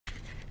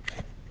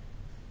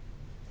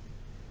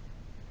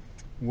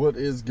What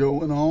is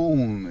going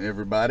on,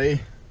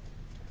 everybody?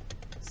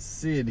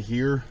 Sid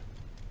here,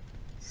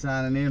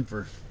 signing in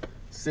for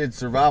Sid's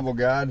Survival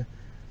Guide.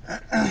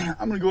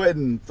 I'm gonna go ahead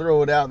and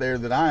throw it out there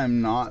that I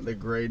am not the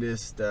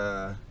greatest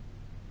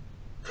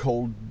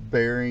cold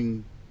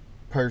bearing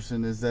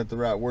person. Is that the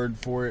right word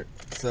for it?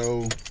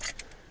 So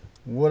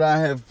what I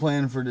have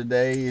planned for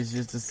today is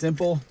just a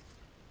simple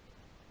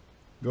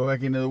go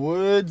back into the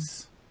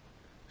woods,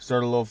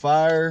 start a little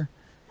fire.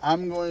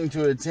 I'm going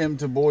to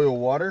attempt to boil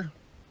water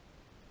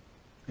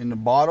in the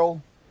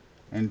bottle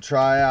and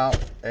try out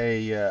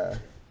a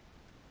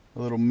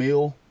little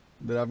meal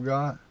that I've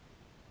got.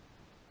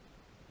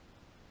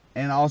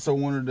 And I also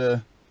wanted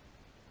to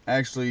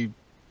actually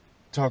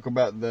talk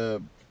about the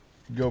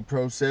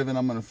GoPro 7.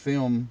 I'm going to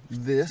film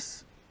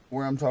this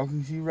where I'm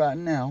talking to you right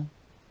now,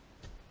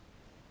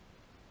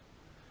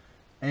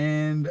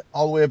 and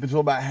all the way up until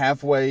about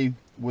halfway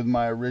with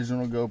my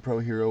original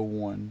GoPro Hero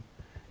 1,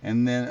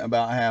 and then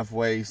about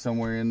halfway,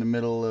 somewhere in the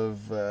middle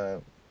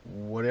of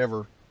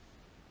whatever,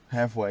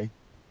 halfway,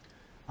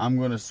 I'm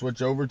going to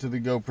switch over to the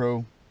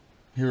GoPro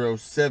Hero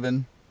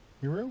 7.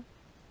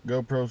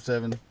 GoPro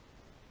 7.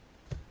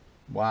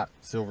 White,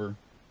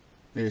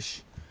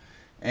 silver-ish.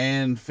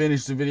 And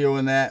finish the video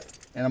in that.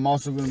 And I'm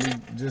also going to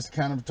be just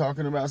kind of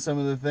talking about some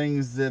of the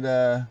things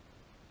that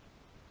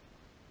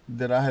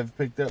that I have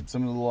picked up.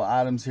 Some of the little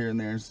items here and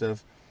there and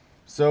stuff.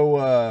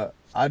 So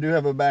I do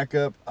have a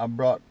backup. I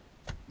brought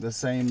the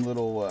same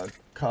little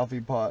coffee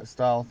pot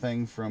style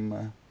thing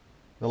from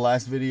the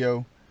last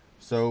video.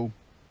 So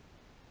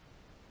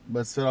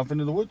let's set off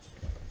into the woods.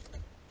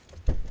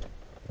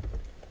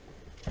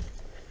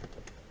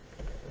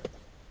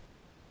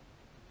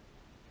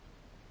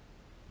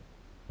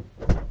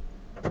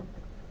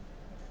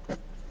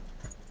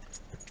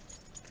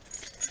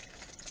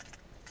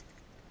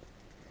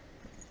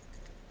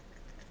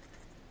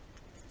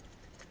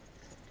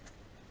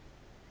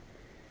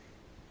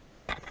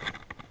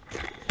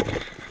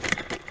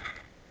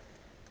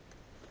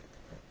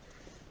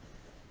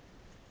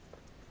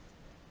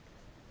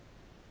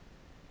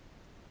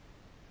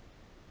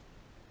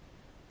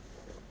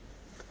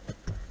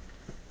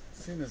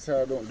 Seeing as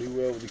how I don't do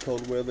well with the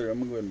cold weather, I'm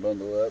going to go ahead and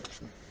bundle up.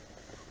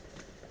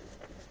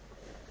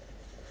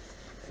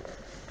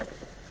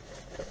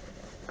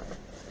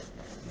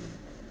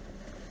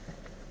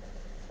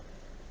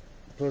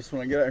 Plus,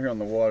 when I get out here on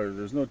the water,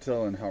 there's no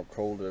telling how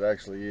cold it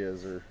actually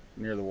is, or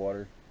near the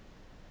water.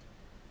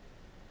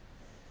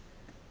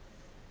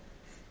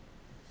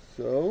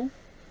 So,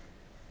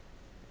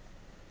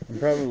 I'm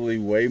probably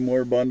way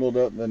more bundled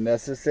up than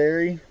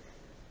necessary.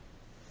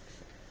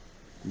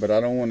 But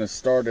I don't want to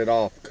start it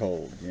off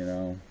cold, you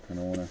know. I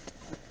don't want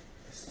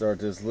to start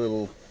this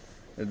little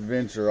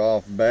adventure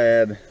off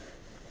bad.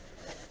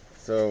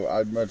 So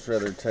I'd much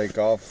rather take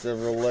off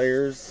several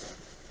layers.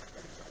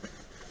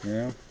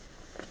 You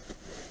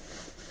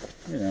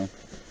know.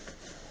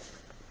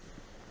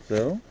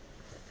 So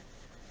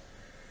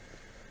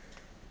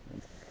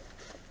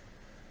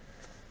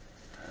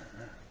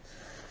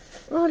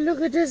oh,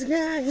 look at this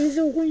guy. He's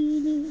a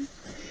weenie.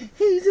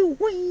 He's a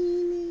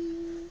weenie.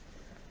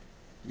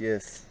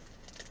 Yes.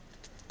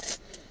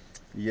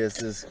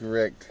 Yes, that's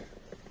correct.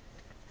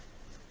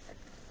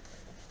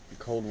 The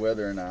cold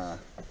weather and I,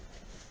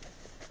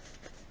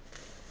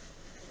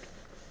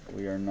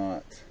 we are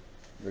not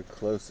the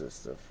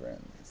closest of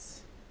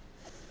friends.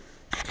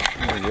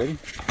 Are you ready?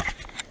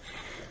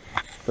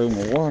 Throw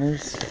my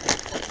waters.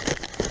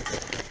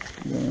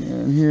 Going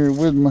in here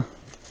with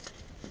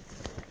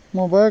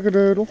my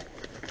bag-a-doodle.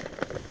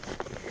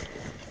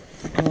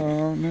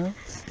 Now.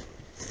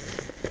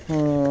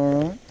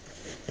 Alright.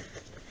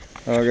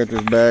 Oh, I got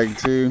this bag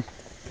too.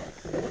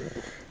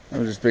 I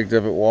just picked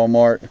up at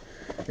Walmart.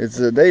 It's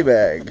a day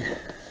bag.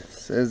 It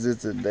says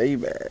it's a day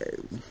bag.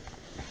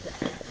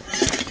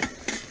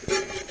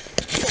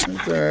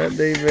 That's alright,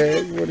 day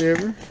bag,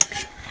 whatever.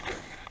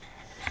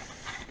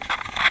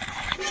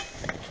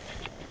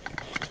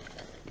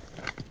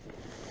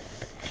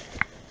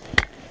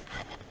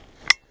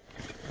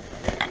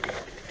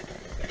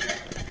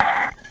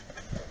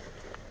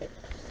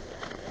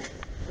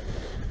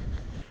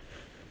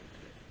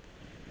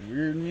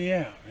 Weird me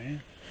out,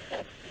 man.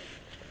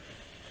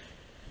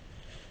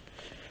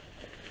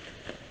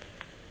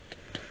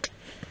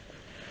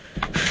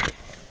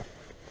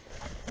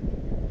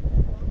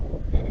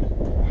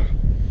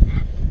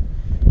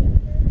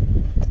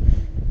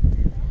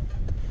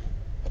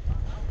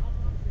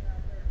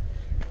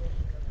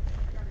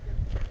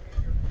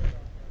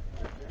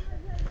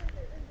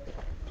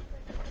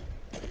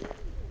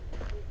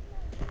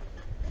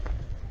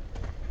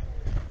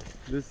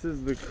 This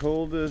is the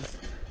coldest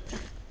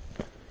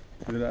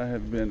that I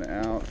have been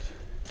out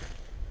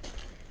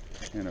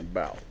and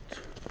about.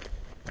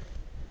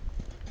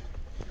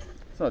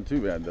 It's not too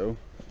bad though.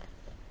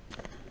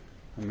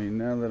 I mean,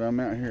 now that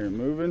I'm out here and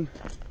moving,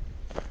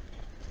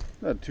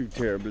 not too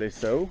terribly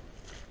so.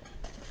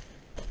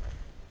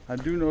 I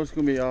do know it's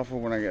gonna be awful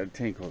when I got a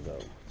tinkle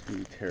though. It's gonna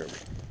be terrible.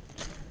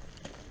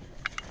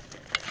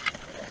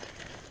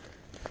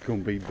 It's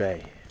gonna be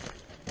bad.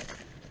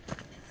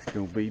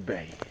 gonna be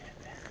bad.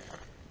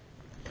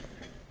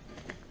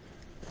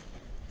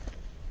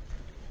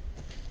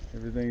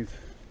 Everything's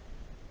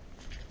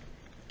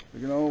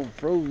looking all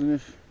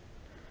frozenish.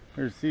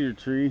 There's a cedar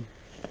tree.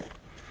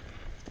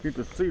 Keep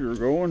the cedar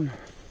going.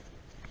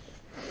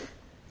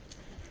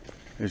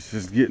 It's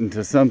just getting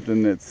to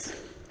something that's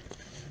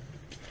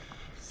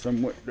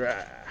somewhat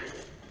dry.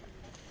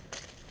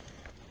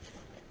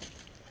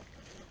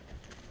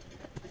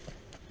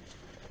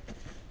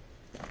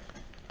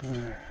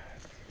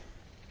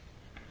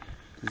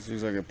 This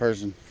looks like a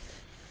person,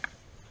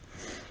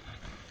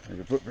 like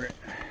a footprint.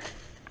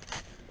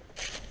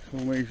 So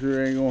make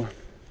sure I ain't gonna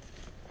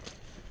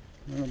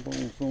run up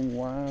on some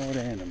wild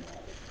animal.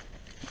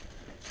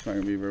 It's not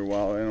gonna be a very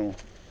wild animal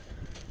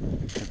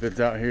if it's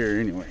out here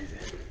anyways.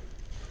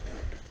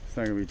 It's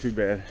not gonna be too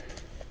bad.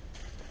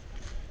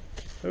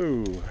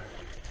 Oh,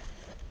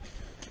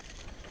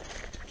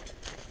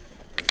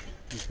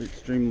 it's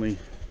extremely,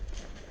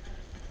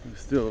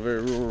 it's still a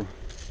very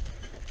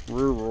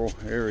rural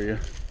area.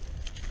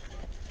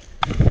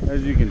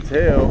 As you can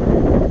tell,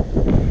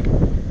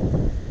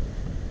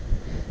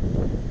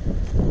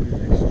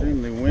 it's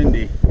extremely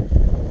windy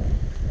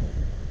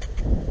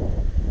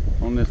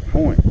on this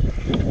point.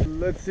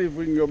 Let's see if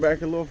we can go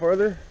back a little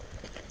further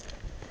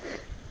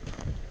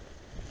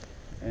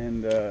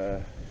and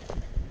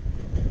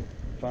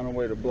find a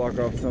way to block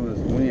off some of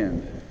this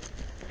wind.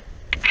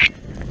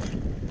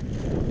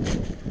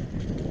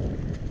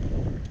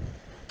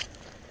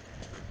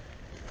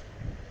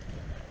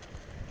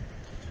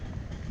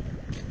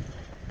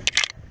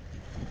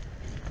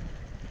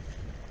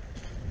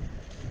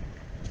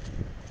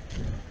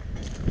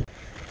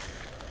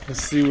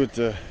 Let's see what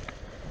the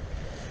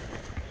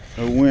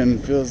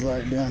wind feels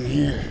like down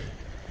here.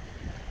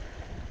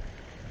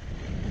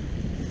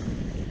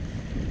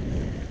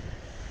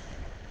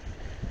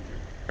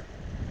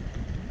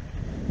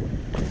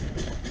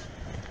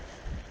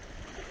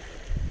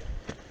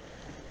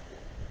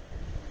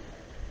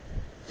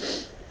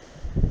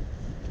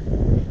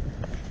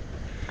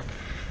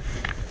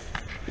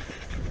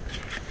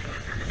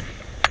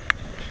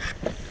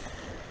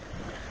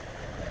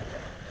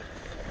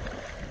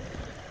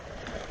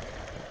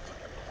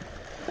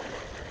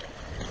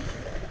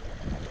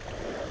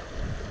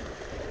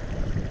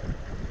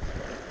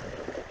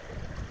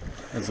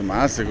 There's some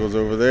icicles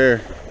over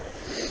there.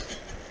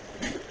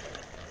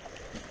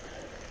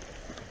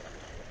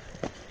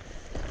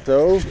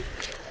 So,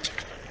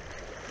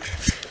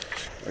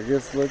 I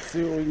guess let's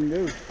see what we can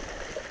do.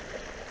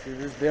 See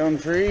this down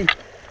tree?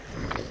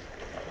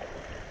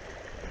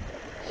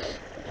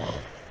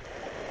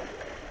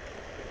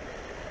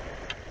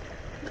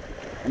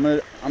 I'm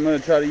gonna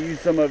try to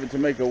use some of it to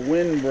make a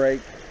windbreak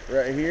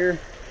right here,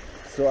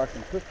 so I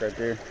can cook right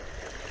there.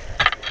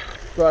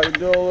 So I can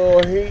do a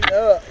little heat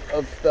up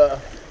of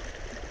stuff.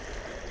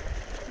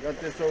 Got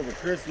this over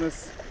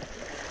Christmas.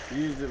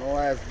 Used it in the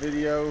last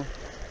video.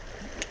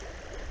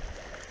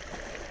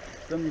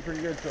 Done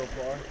pretty good so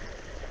far.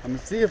 I'm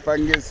gonna see if I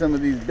can get some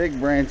of these big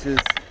branches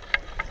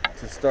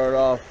to start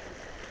off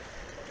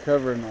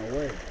covering my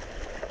way.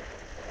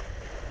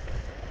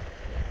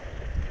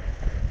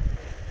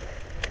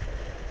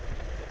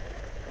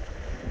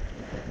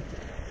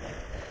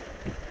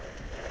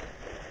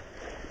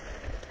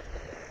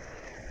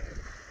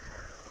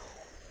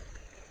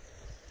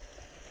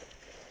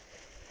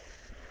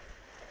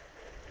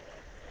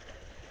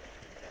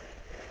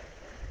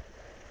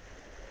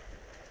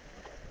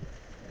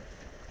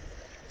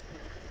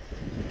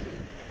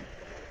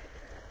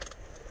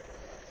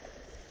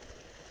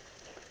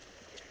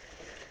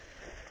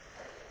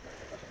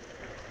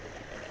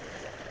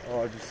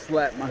 Oh, I just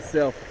slapped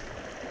myself.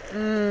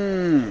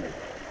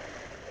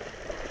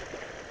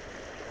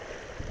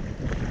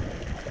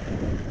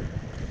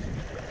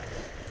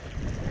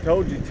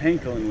 Told you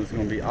tinkling was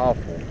going to be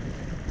awful.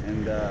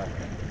 And,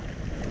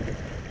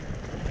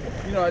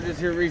 you know, I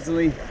just here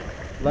recently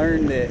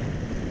learned that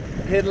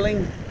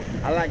piddling,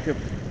 I like to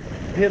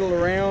piddle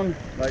around.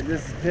 Like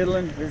this is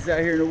piddling. This is out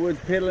here in the woods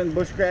piddling,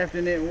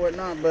 bushcrafting it and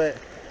whatnot. But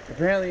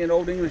apparently in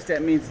Old English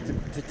that means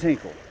to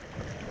tinkle.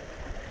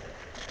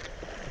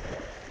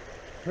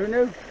 Who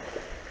knew?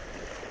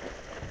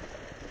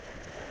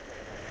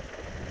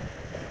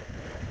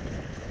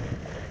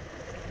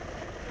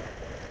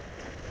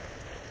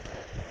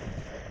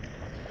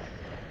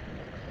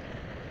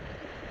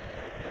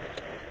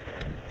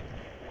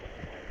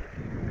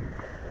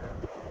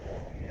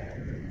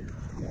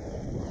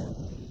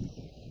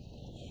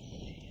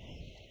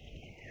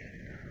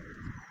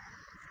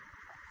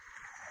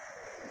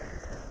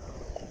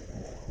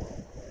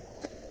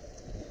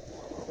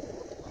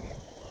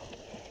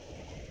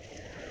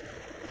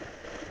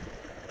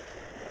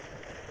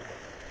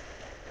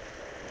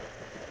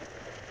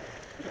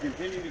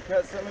 Continue to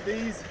cut some of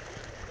these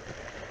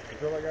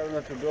until I got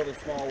enough to build a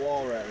small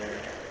wall right there.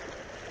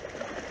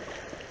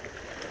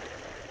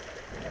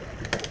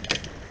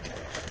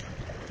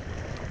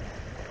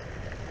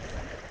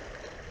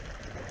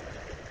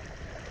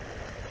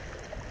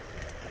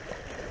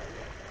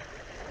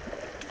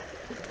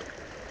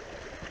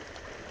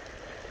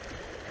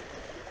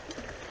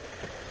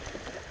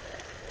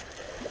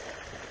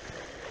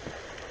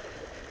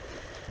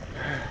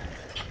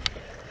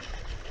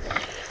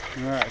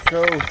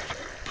 So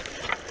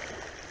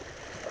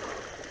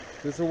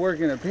this will work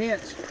in a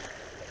pinch,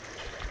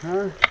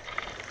 huh?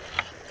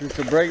 Just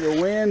to break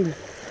the wind.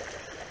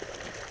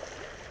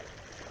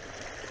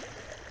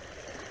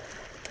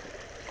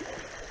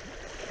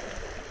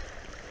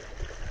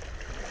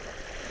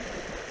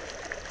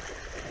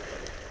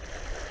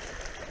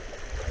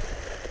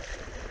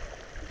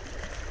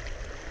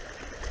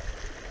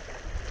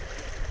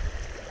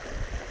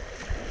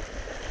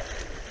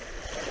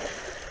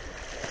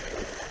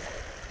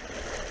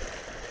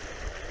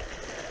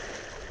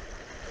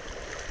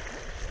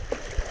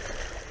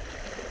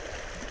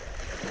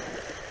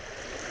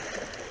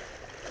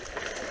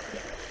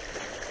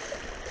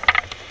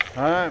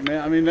 All right,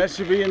 man. I mean, that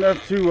should be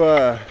enough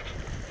to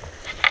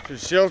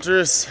shelter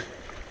us.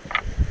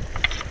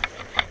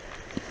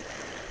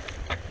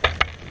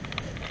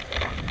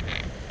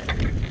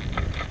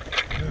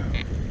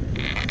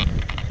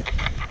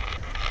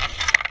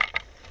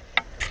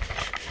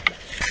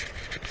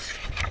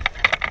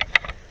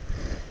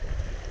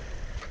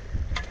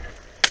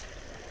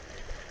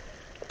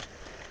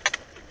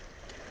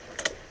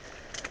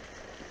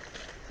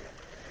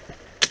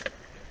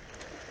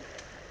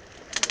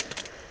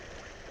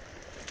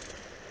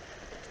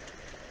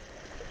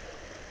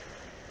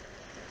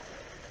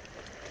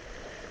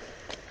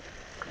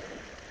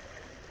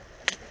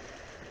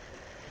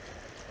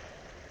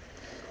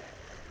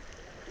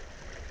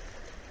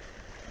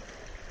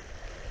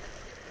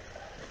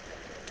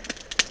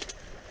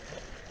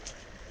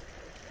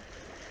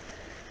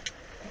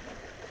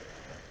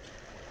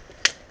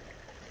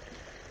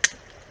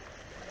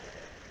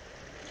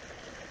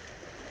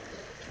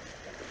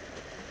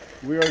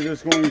 We are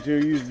just going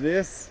to use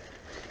this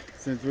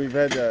since we've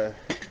had to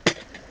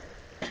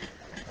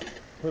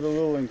put a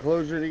little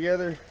enclosure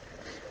together.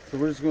 So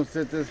we're just going to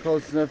set this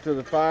close enough to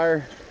the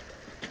fire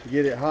to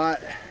get it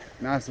hot,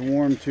 nice and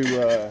warm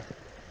to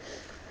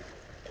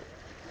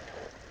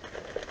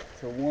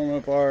warm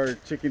up our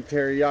chicken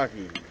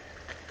teriyaki.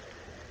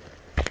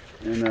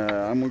 And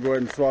I'm going to go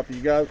ahead and swap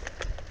you guys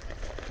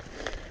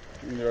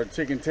into our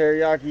chicken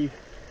teriyaki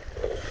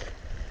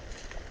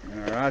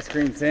and our ice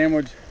cream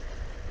sandwich.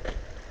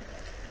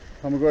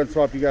 I'm gonna go ahead and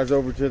swap you guys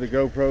over to the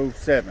GoPro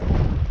 7.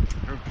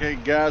 Okay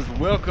guys,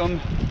 welcome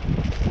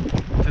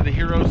to the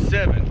Hero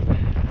 7.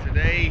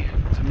 Today,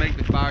 to make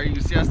the fire, you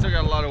can see I still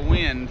got a lot of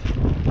wind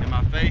in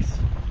my face.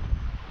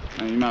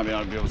 You might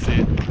not be able to see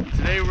it.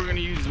 Today we're gonna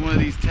use one of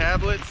these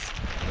tablets,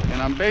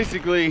 and I'm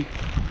basically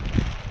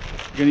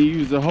gonna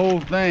use the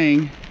whole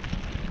thing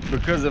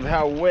because of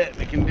how wet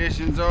the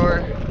conditions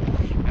are,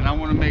 and I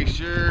wanna make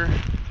sure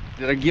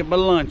that I get my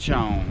lunch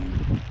on.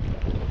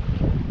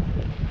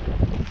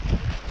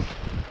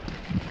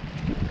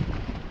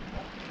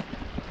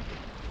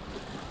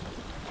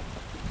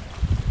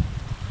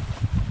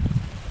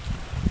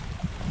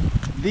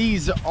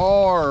 These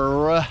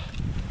are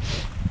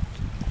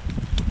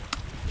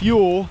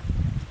fuel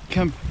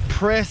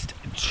compressed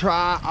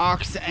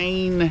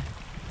trioxane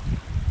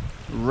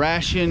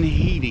ration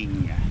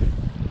heating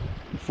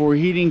for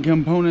heating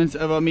components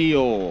of a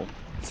meal.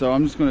 So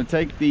I'm just going to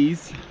take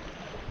these .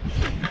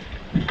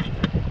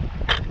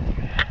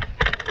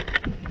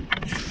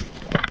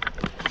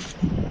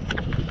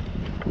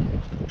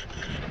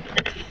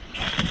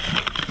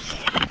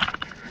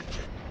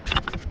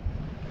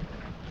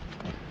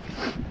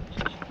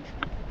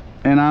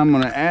 And I'm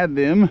gonna add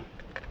them.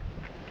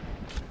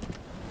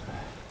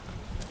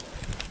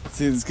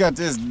 See, it's got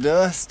this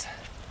dust.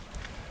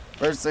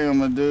 First thing I'm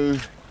gonna do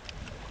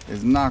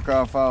is knock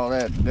off all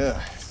that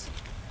dust.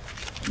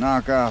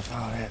 Knock off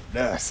all that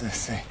dust, let's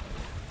see.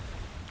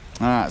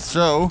 All right,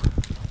 so.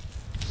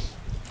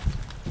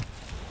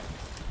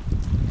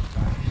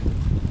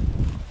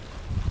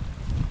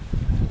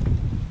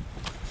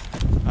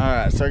 All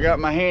right, so I got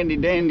my handy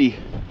dandy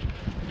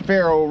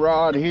ferro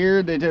rod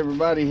here that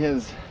everybody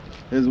has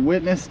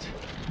witnessed.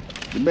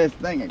 The best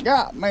thing I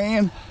got,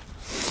 man.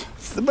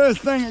 It's the best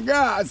thing I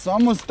got. So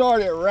I'm gonna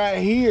start it right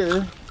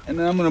here, and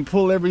then I'm gonna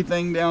pull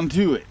everything down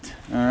to it.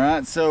 All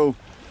right, so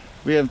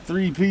we have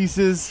 3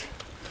 pieces,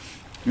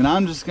 and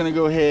I'm just gonna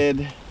go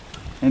ahead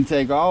and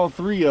take all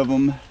 3 of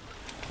them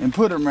and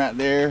put them right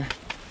there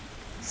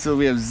so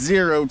we have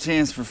 0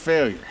 chance for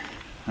failure.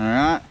 All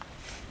right,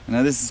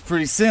 now this is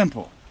pretty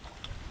simple.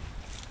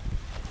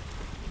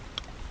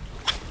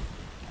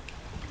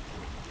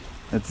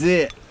 That's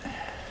it.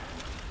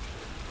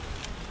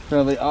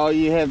 Probably all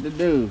you have to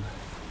do.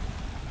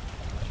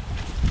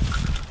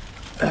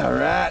 All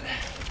right.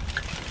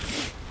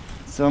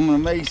 So I'm gonna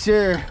make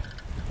sure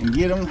and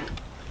get them.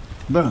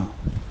 Boom.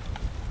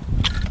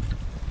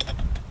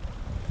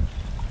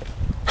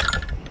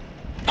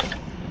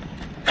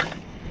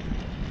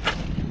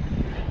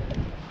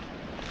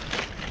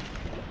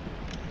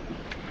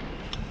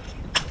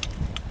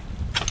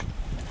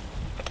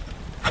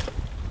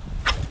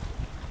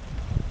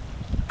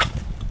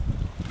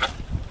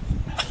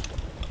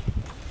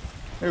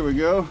 There we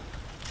go.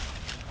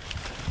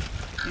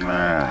 All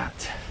right.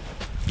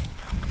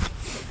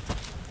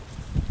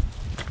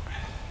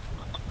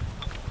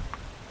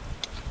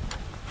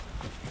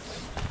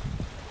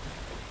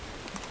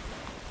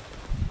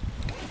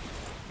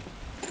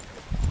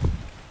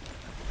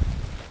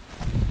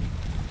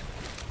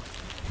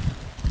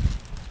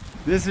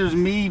 This is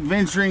me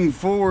venturing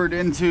forward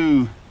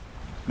into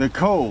the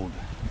cold,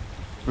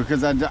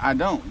 because I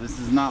don't. This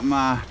is not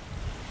my,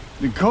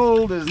 the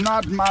cold is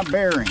not my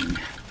bearing.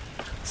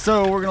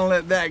 So we're gonna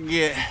let that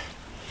get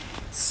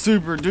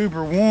super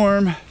duper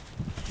warm.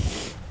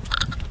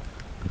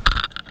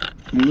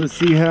 And let's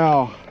see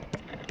how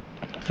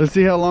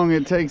long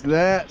it takes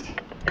that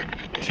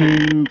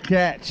to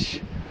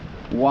catch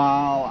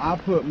while I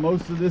put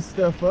most of this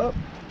stuff up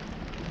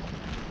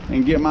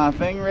and get my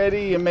thing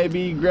ready and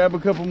maybe grab a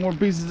couple more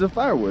pieces of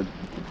firewood.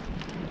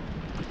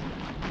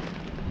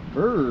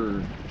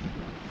 Bird.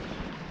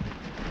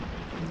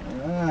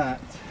 All right.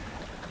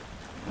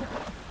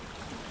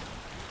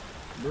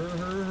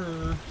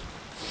 Brr.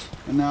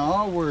 And now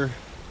all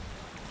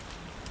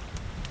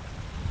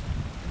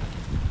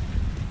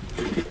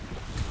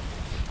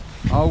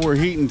we're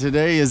heating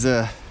today is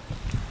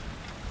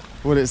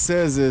what it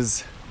says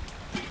is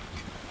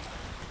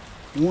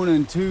 1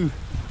 and 2.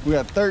 We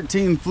got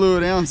 13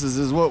 fluid ounces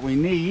is what we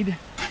need.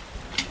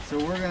 So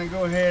we're gonna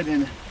go ahead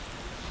and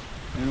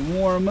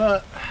warm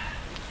up.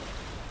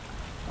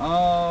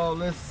 Oh,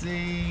 let's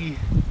see.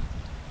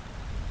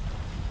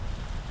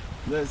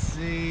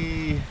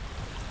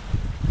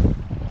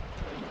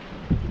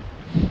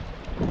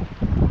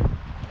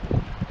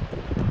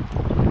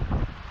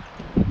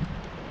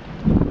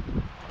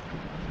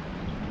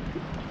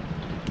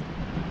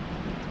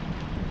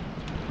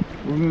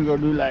 We're gonna go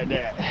do like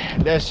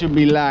that. That should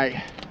be like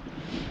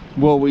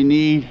what we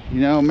need,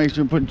 you know. Make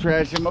sure to put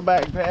trash in my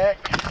backpack.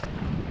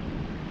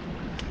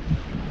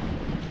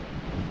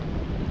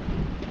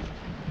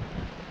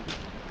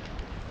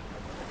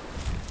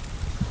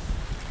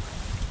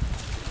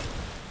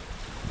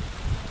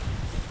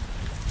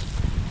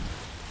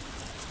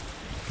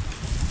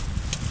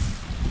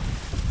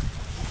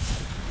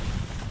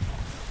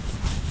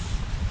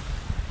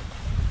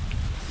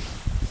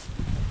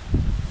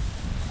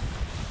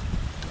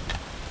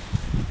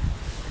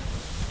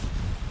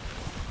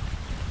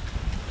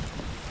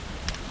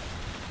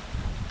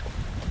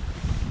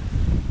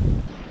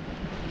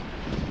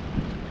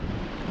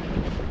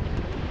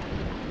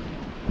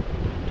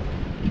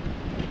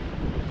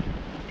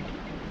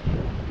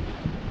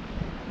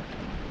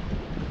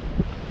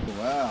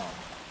 Wow,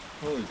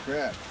 holy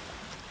crap.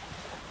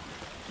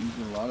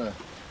 There's a lot of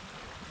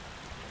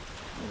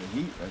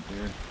heat right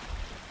there.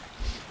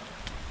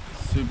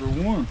 Super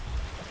warm.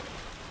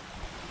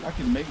 I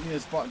can make me a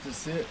spot to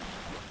sit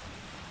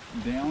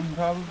down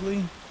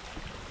probably,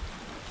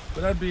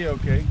 but I'd be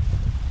okay.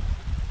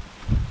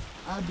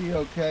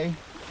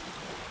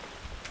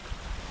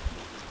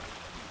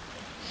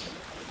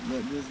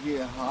 Let this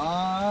get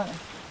hot.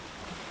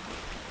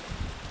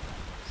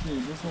 See,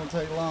 this won't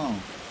take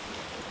long.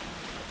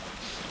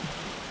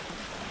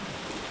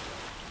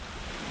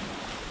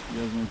 You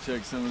guys want to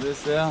check some of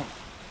this out?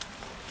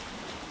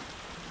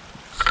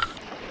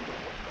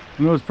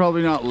 I know it's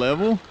probably not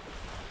level,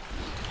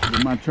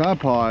 but my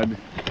tripod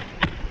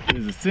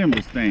is a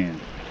cymbal stand.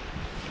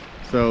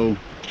 So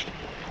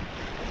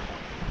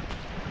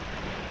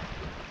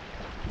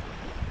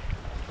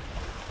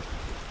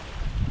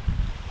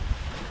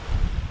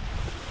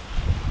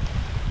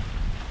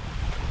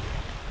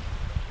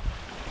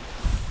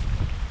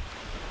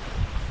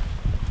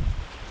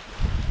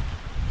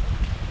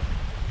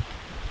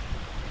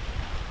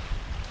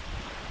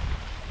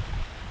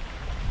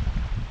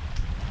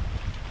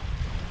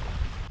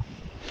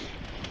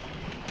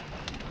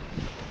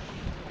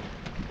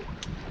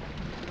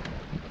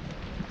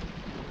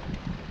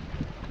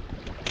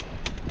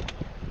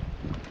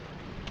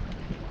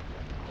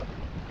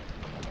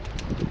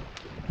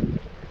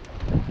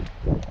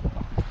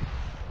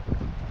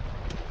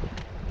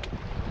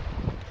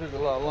took a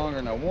lot longer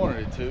than I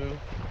wanted it to.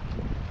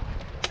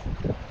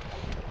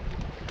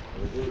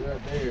 We'll do it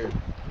right there.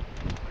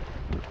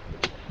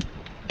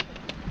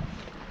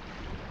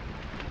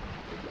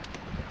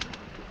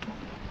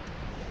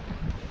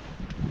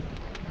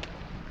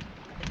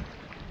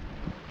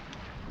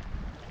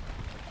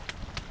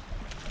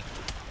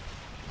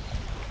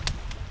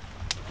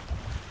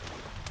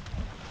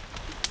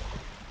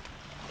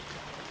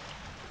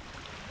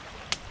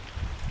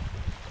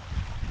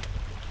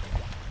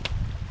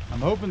 I'm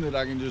hoping that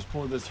I can just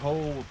pour this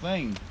whole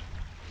thing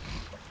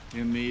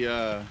in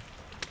the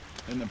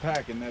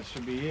pack, and that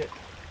should be it.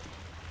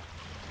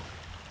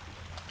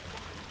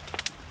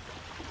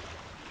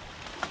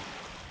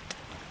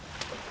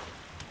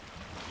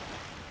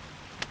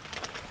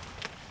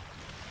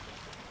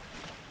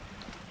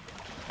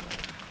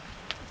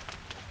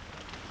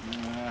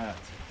 Alright,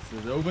 so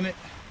let's open it.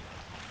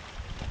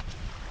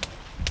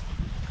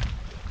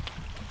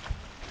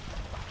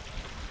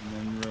 And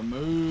then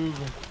remove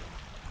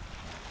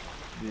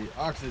the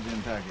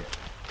oxygen packet.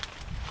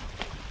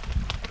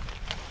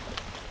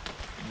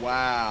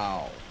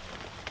 Wow,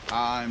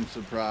 I'm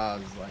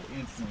surprised, like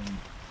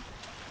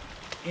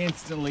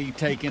instantly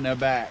taken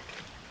aback.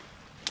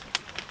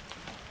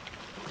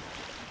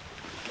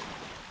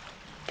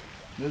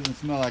 Doesn't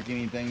smell like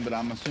anything, but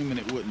I'm assuming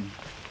it wouldn't.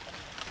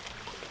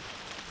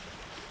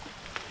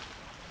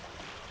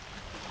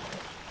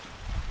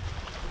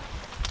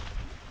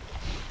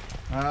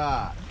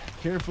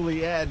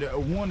 Carefully add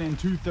 1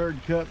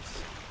 2/3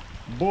 cups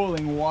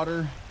boiling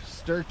water.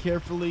 Stir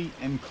carefully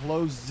and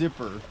close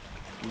zipper.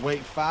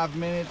 Wait 5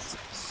 minutes,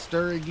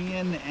 stir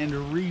again and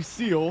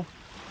reseal.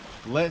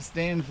 Let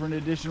stand for an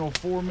additional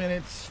 4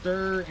 minutes.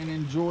 Stir and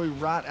enjoy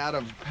right out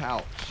of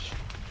pouch.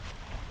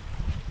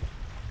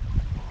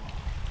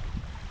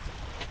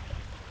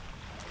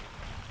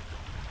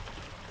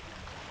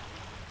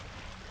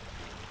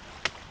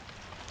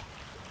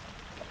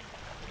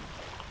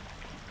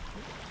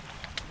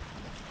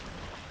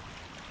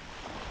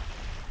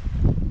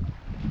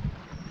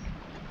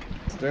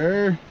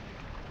 Stir.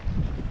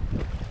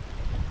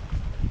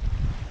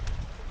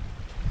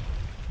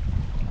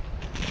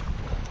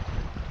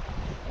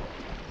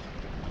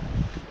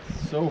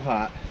 So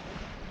hot.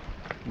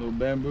 Little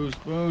bamboo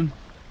spoon.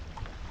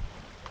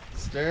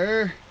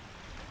 Stir.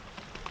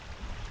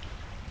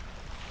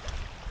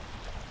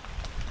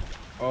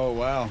 Oh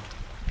wow.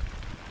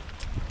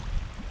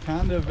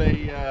 Kind of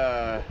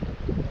a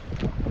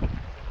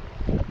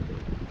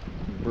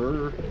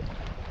burr.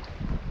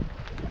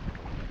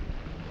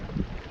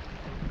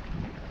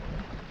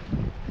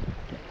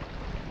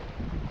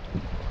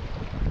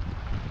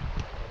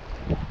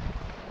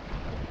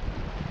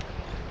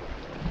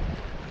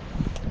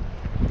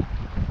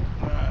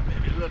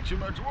 Maybe a little too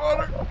much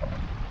water.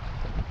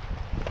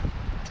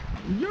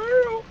 Yeah.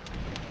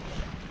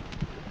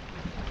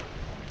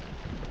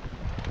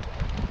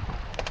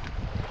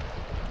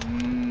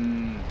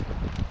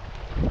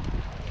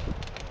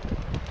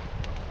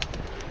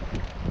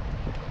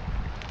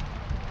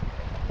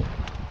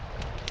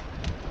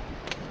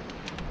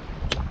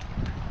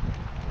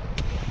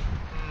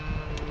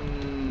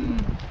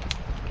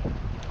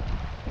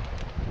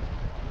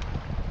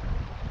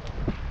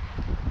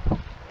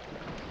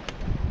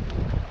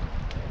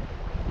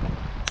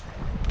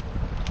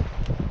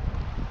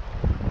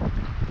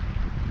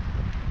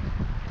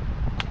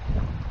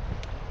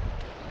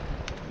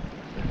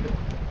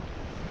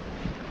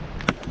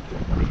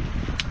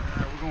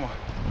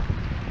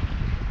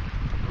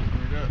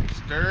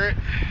 Stir it.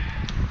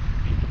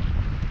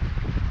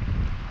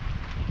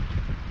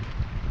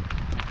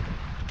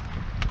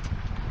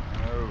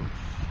 Oh,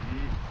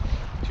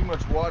 shit. Too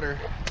much water.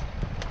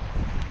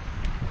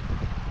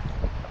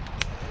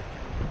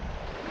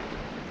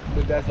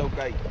 But that's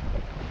okay.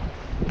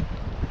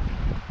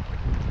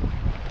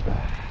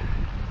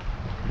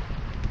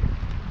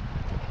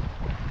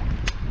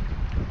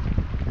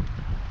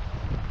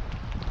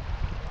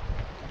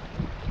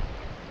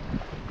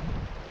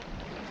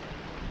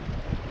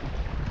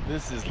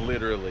 This is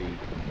literally,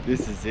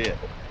 this is it.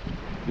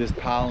 This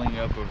piling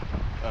up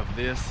of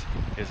this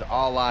is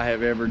all I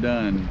have ever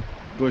done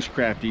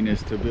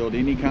bushcraftiness to build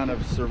any kind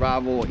of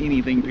survival,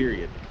 anything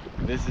period.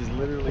 This is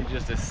literally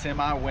just a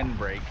semi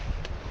windbreak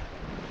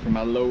for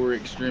my lower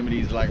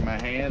extremities, like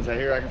my hands.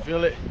 Here I can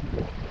feel it,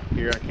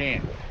 here I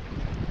can't.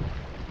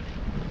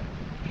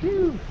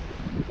 Whew.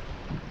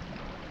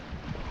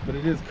 But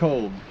it is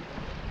cold,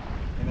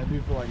 and I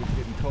do feel like it's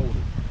getting colder.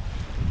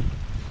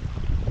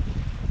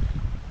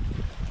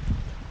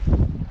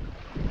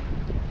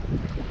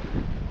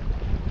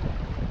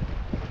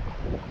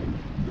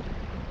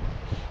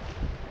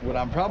 What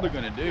I'm probably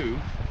going to do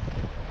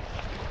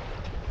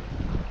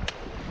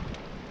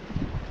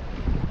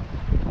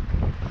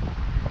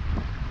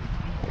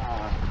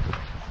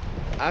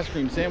ice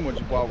cream sandwich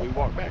while we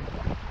walk back.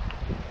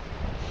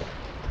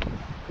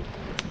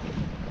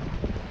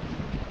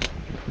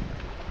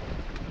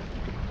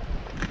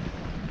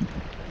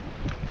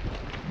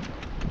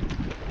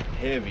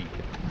 Heavy,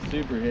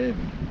 super heavy.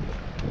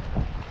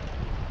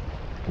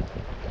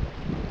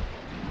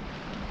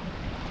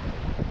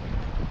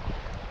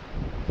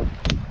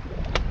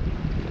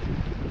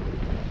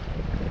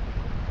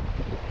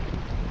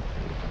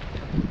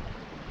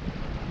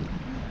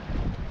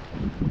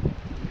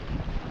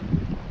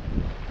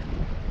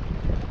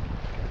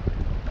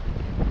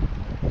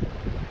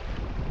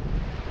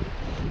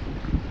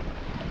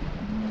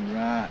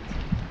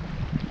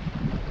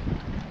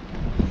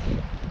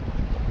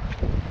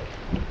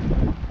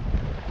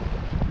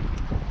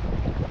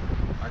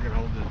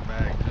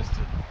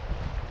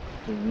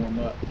 Warm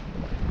up.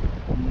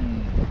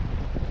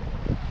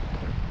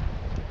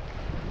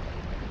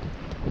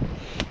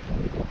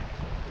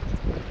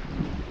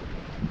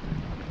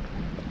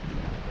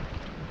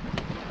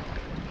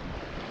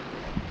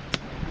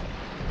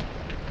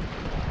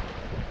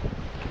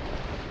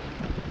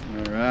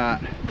 All right,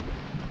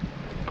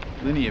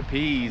 plenty of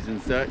peas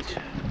and such.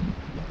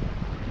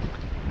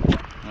 All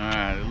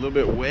right, a little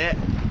bit wet.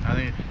 I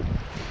think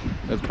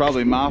that's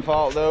probably my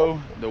fault though,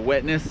 the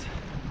wetness.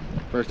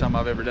 First time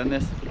I've ever done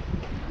this.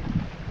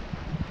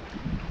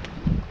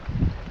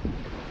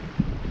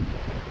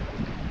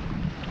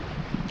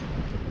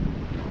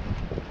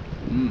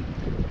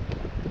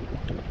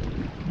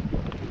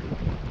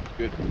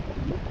 Good.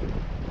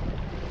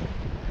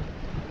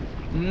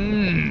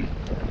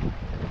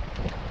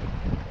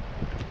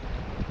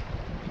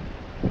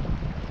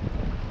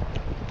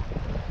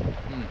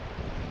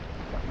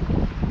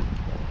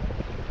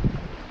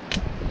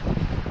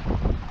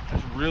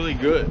 That's really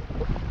good.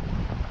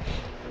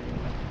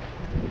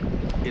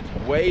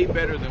 It's way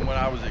better than what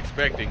I was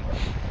expecting.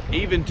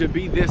 Even to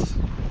be this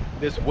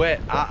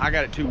wet, I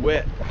got it too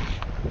wet.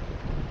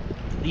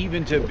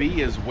 Even to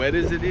be as wet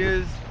as it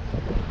is,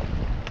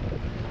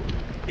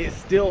 it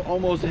still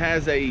almost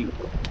has a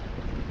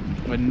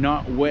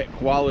not wet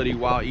quality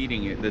while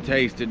eating it. The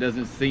taste, it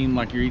doesn't seem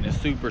like you're eating a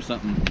soup or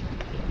something.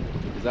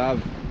 Because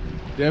I've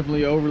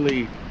definitely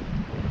overly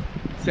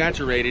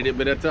saturated it,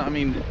 but that's, I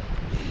mean,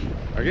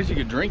 I guess you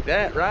could drink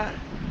that, right?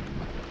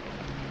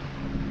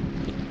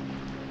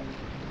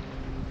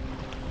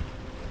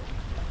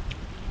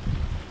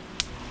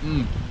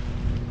 Mm.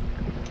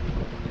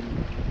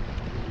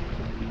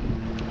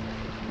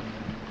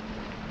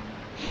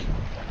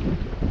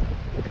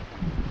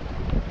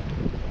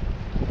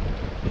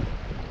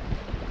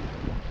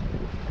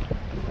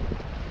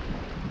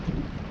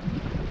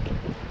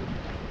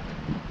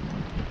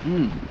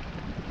 Mm.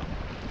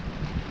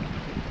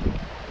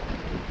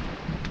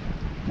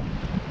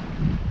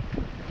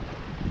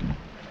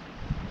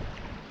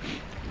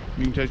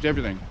 You can taste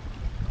everything.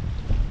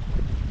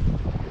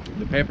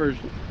 The peppers,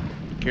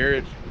 the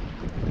carrots,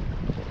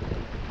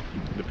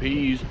 the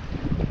peas,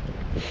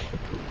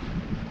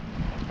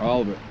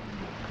 all of it.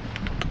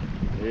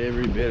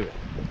 Every bit of it.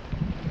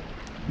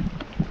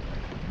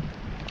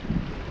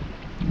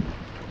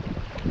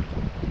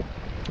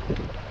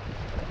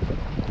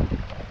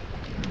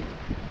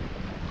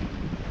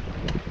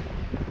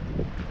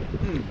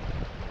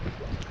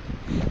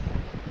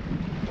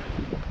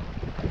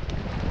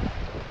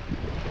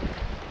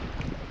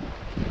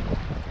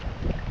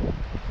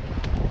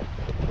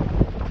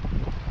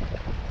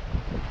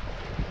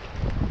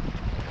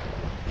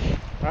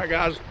 All right,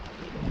 guys,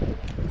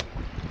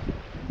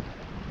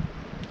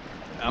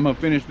 I'm gonna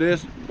finish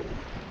this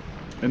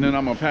and then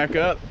I'm gonna pack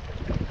up.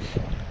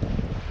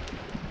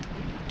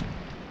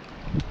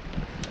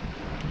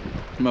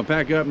 I'm gonna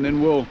pack up and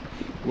then we'll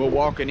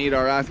walk and eat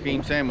our ice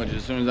cream sandwich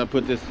as soon as I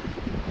put this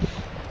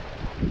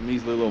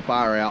measly little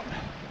fire out.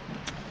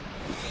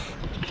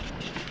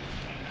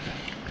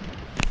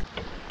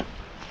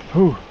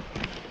 Whew.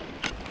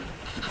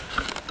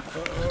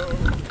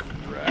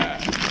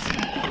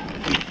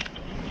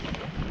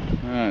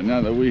 Alright,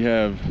 now that we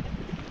have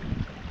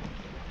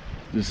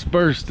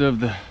dispersed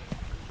of the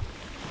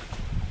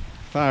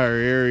fire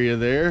area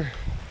there,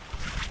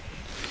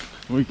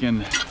 we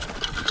can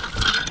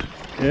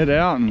head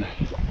out and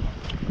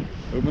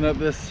open up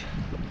this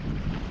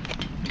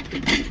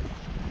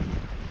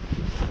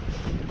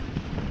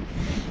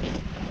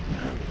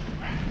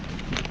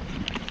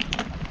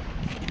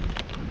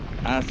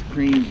ice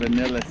cream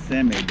vanilla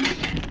sandwich.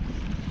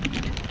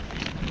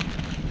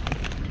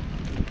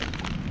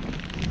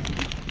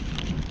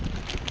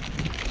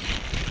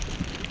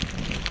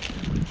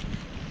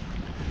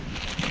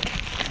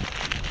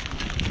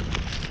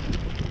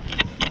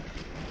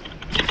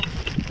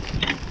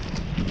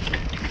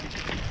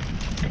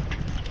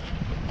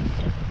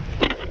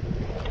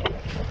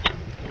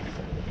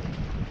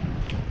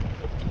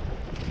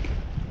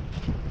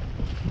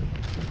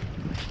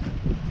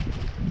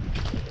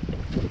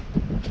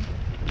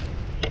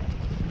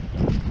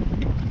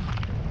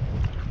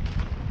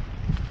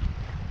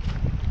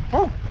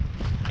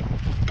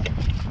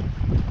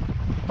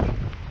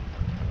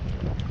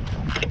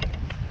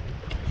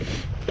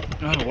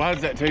 Oh, why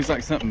does that taste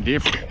like something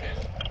different?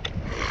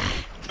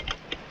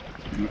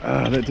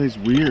 That tastes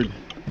weird.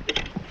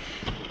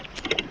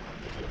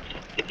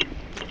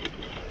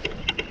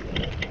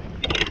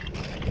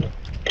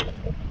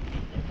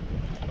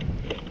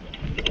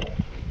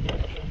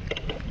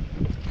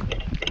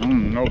 I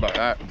don't know about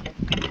that.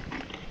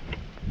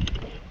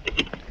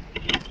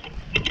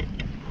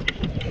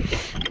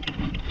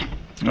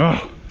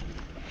 Oh,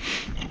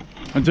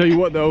 I'll tell you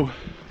what though,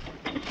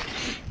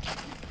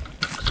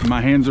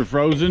 my hands are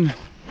frozen,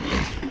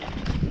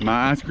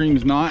 my ice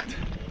cream's not.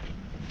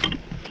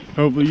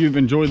 Hopefully you've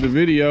enjoyed the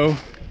video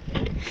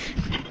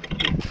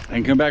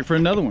and come back for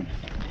another one.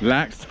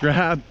 Like,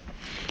 subscribe,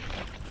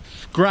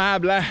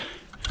 like,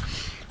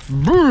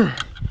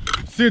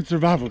 Sid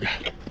Survival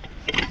Guy.